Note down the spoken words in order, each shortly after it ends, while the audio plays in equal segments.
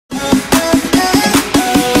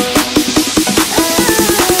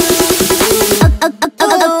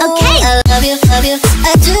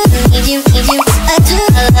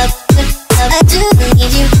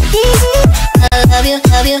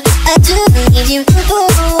you. Ooh,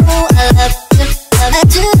 I love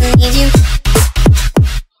to need you.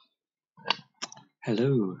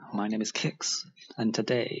 Hello, my name is Kix, and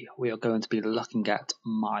today we are going to be looking at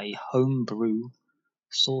my Homebrew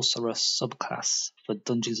Sorcerer Subclass for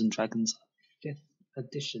Dungeons & Dragons 5th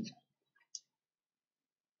edition.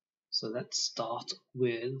 So let's start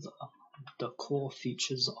with the core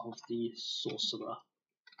features of the Sorcerer.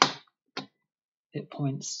 Hit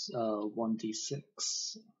points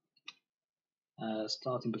 1d6.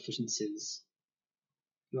 Starting proficiencies.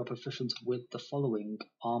 You are proficient with the following: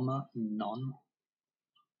 Armor, none.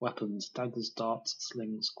 Weapons: daggers, darts,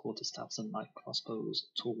 slings, quarterstaffs, and light crossbows.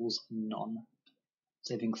 Tools: none.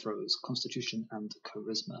 Saving throws: Constitution and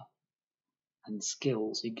Charisma. And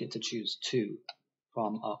skills: you get to choose 2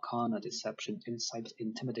 from Arcana, Deception, Insight,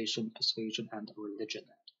 Intimidation, Persuasion, and Religion.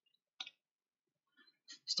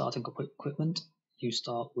 Starting equipment: you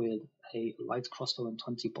start with a light crossbow and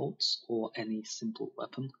 20 bolts, or any simple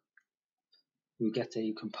weapon. You get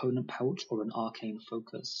a component pouch or an arcane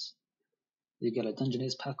focus. You get a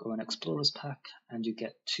Dungeoneer's pack or an Explorer's pack, and you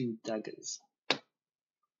get 2 daggers.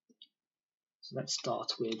 So let's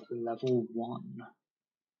start with level 1.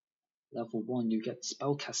 Level 1, you get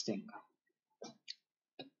spellcasting.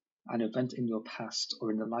 An event in your past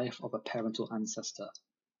or in the life of a parent or ancestor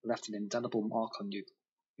left an indelible mark on you,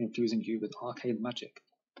 infusing you with arcane magic.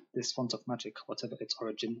 This font of magic, whatever its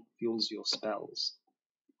origin, fuels your spells.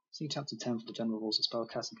 See Chapter 10 for the general rules of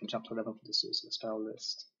spellcasting and Chapter 11 for the Sorcerer spell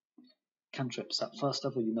list. Cantrips. At first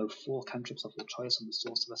level, you know 4 cantrips of your choice on the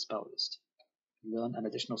Sorcerer spell list. Learn an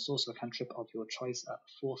additional Sorcerer cantrip of your choice at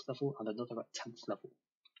 4th level and another at 10th level.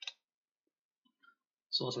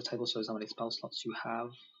 Sorcerer table shows how many spell slots you have.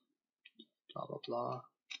 Blah blah blah.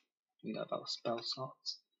 You know about spell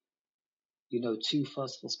slots. You know 2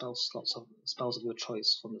 first level spell slots of spells of your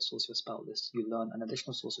choice from the Sorcerer spell list. You learn an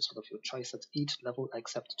additional Sorcerer spell of your choice at each level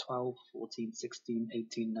except 12, 14, 16,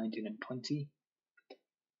 18, 19, and 20.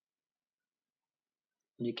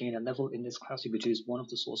 When you gain a level in this class, you can choose one of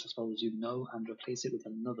the Sorcerer spells you know and replace it with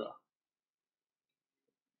another.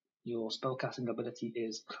 Your spellcasting ability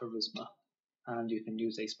is Charisma, and you can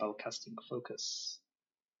use a spellcasting focus.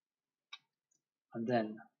 And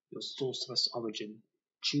then your Sorceress origin.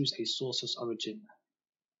 Choose a Sorceress origin.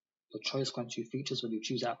 Your choice grants you features when you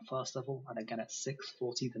choose it at 1st level and again at 6th,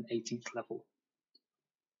 14th, and 18th level.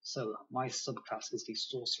 So my subclass is the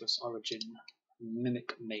Sorceress origin,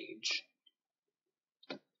 Mimic Mage.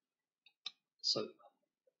 So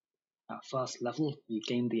at 1st level, you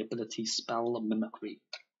gain the ability Spell Mimicry.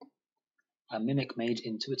 A Mimic Mage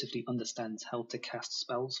intuitively understands how to cast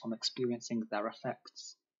spells from experiencing their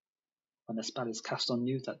effects. When a spell is cast on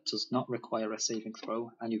you that does not require a saving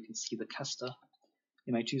throw, and you can see the caster,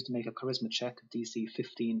 you may choose to make a Charisma check, DC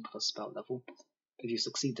 15 plus spell level. If you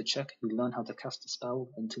succeed the check, you learn how to cast the spell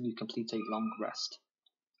until you complete a long rest.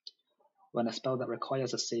 When a spell that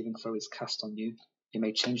requires a saving throw is cast on you, you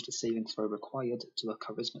may change the saving throw required to a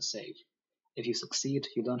Charisma save. If you succeed,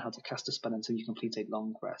 you learn how to cast a spell until you complete a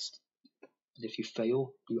long rest. But if you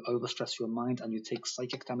fail, you overstress your mind and you take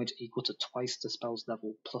psychic damage equal to twice the spell's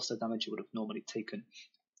level plus the damage you would have normally taken.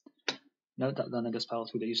 Note that learning a spell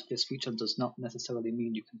through the use of this feature does not necessarily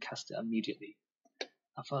mean you can cast it immediately.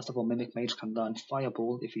 At 1st level, Mimic Mage can learn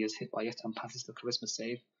Fireball if he is hit by it and passes the Charisma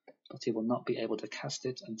save, but he will not be able to cast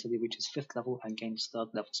it until he reaches 5th level and gains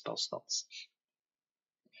 3rd level spell slots.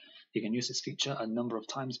 You can use this feature a number of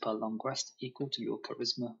times per long rest equal to your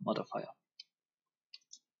Charisma modifier.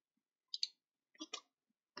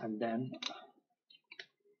 And then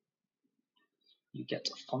you get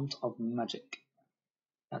Font of Magic.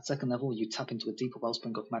 At 2nd level, you tap into a deeper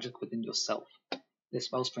wellspring of magic within yourself.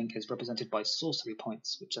 This wellspring is represented by sorcery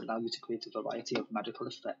points, which allow you to create a variety of magical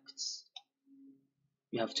effects.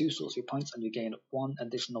 You have 2 sorcery points, and you gain 1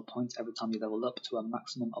 additional point every time you level up to a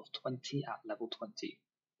maximum of 20 at level 20.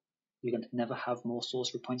 You can never have more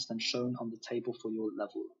sorcery points than shown on the table for your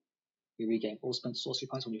level. You regain all spent sorcery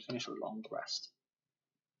points when you finish a long rest.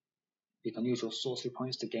 You can use your sorcery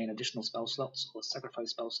points to gain additional spell slots, or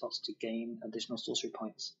sacrifice spell slots to gain additional sorcery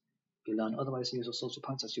points. You learn otherwise to use your sorcery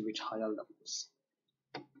points as you reach higher levels.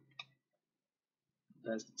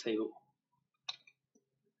 There's the table.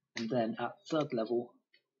 And then at 3rd level,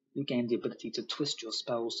 you gain the ability to twist your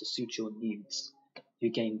spells to suit your needs.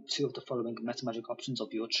 You gain 2 of the following metamagic options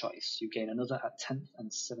of your choice. You gain another at 10th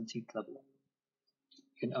and 17th level.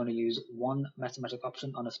 You can only use 1 metamagic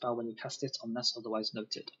option on a spell when you cast it, unless otherwise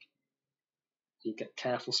noted. You get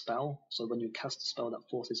Careful Spell, so when you cast a spell that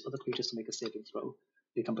forces other creatures to make a saving throw,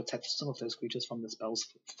 you can protect some of those creatures from the spell's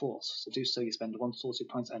force. To do so, you spend 1 sorcery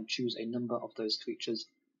point and choose a number of those creatures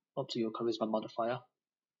up to your Charisma modifier.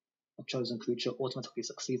 A chosen creature automatically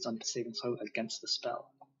succeeds on its saving throw against the spell.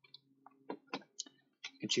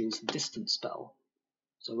 You can choose Distance Spell.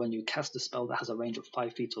 So when you cast a spell that has a range of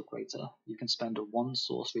 5 feet or greater, you can spend 1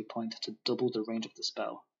 sorcery point to double the range of the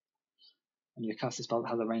spell. When you cast a spell that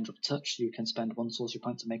has a range of Touch, you can spend 1 sorcery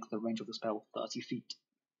point to make the range of the spell 30 feet.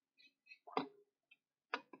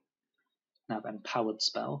 Now Empowered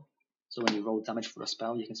Spell. So when you roll damage for a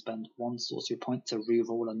spell, you can spend 1 sorcery point to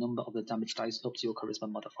re-roll a number of the damage dice up to your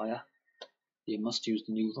Charisma modifier. You must use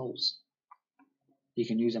the new rolls. You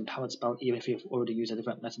can use Empowered Spell even if you've already used a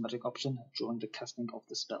different metamagic option during the casting of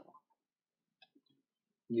the spell.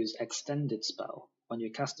 Use Extended Spell. When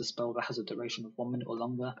you cast a spell that has a duration of 1 minute or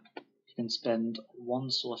longer, you can spend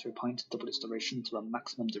 1 sorcery point to double its duration to a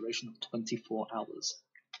maximum duration of 24 hours.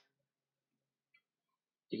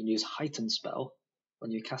 You can use Heightened Spell. When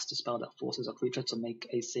you cast a spell that forces a creature to make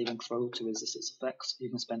a saving throw to resist its effects, you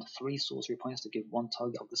can spend 3 sorcery points to give one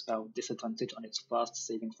target of the spell disadvantage on its first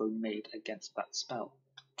saving throw made against that spell.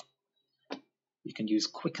 You can use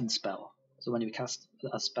Quicken Spell. So when you cast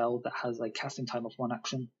a spell that has a casting time of 1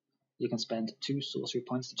 action, you can spend 2 sorcery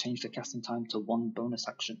points to change the casting time to 1 bonus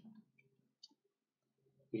action.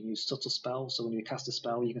 You can use Subtle Spell. So when you cast a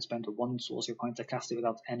spell, you can spend 1 sorcery point to cast it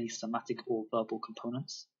without any somatic or verbal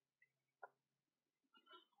components.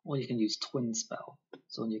 Or you can use Twin Spell.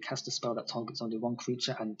 So when you cast a spell that targets only 1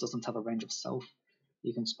 creature and doesn't have a range of self,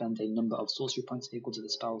 you can spend a number of sorcery points equal to the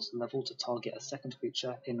spell's level to target a second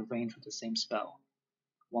creature in range with the same spell.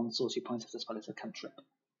 1 sorcery point if the spell is a cantrip.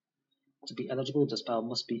 To be eligible, the spell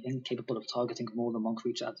must be incapable of targeting more than 1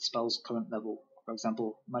 creature at the spell's current level. For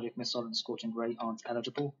example, Magic Missile and Scorching Ray aren't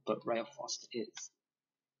eligible, but Ray of Frost is.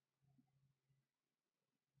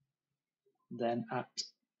 Then at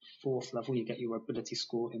 4th level, you get your ability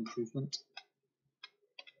score improvement.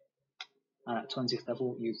 And at 20th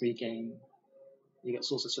level, you get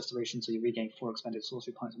Sorcerer's Restoration, so you regain 4 expended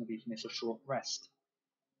sorcery points whenever you finish a short rest.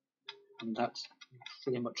 And that's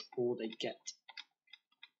pretty much all they get.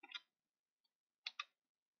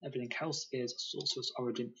 Everything else is Sorcerer's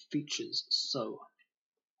Origin features. So,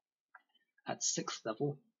 at 6th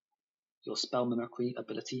level, your Spell Mimicry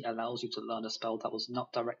ability allows you to learn a spell that was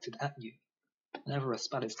not directed at you. Whenever a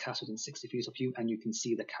spell is cast within 60 feet of you and you can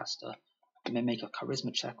see the caster, you may make a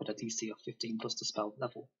Charisma check with a DC of 15 plus the spell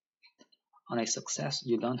level. On a success,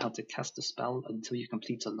 you learn how to cast the spell until you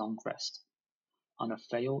complete a long rest. On a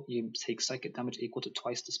fail, you take psychic damage equal to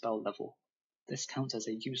twice the spell level. This counts as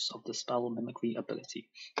a use of the Spell Mimicry ability.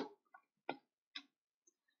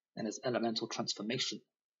 Then there's Elemental Transformation.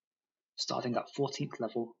 Starting at 14th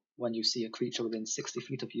level, when you see a creature within 60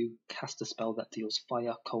 feet of you cast a spell that deals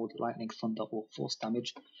fire, cold, lightning, thunder, or force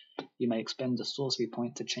damage, you may expend a sorcery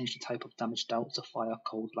point to change the type of damage dealt to fire,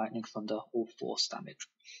 cold, lightning, thunder, or force damage.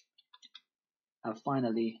 And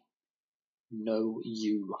finally, Know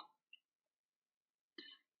You.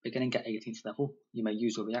 Beginning at 18th level, you may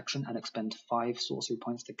use your reaction and expend 5 sorcery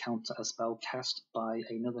points to counter a spell cast by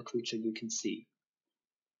another creature you can see.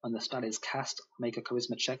 When the spell is cast, make a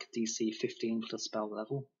Charisma check DC 15 for the spell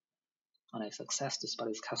level. On a success, the spell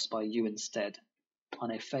is cast by you instead. On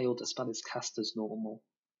a fail, the spell is cast as normal.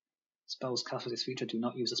 Spells cast with this feature do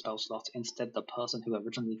not use a spell slot. Instead, the person who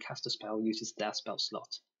originally cast a spell uses their spell slot.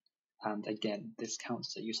 And again, this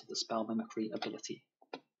counts as the use of the Spell Mimicry ability.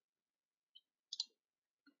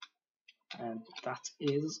 And that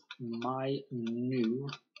is my new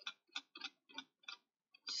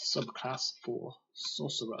subclass for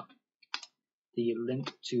Sorcerer. The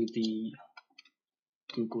link to the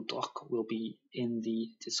Google Doc will be in the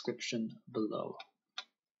description below.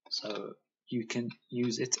 So you can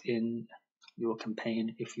use it in your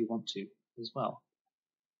campaign if you want to as well.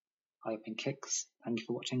 I've been Kix. Thank you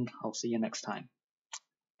for watching. I'll see you next time.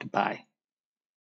 Goodbye.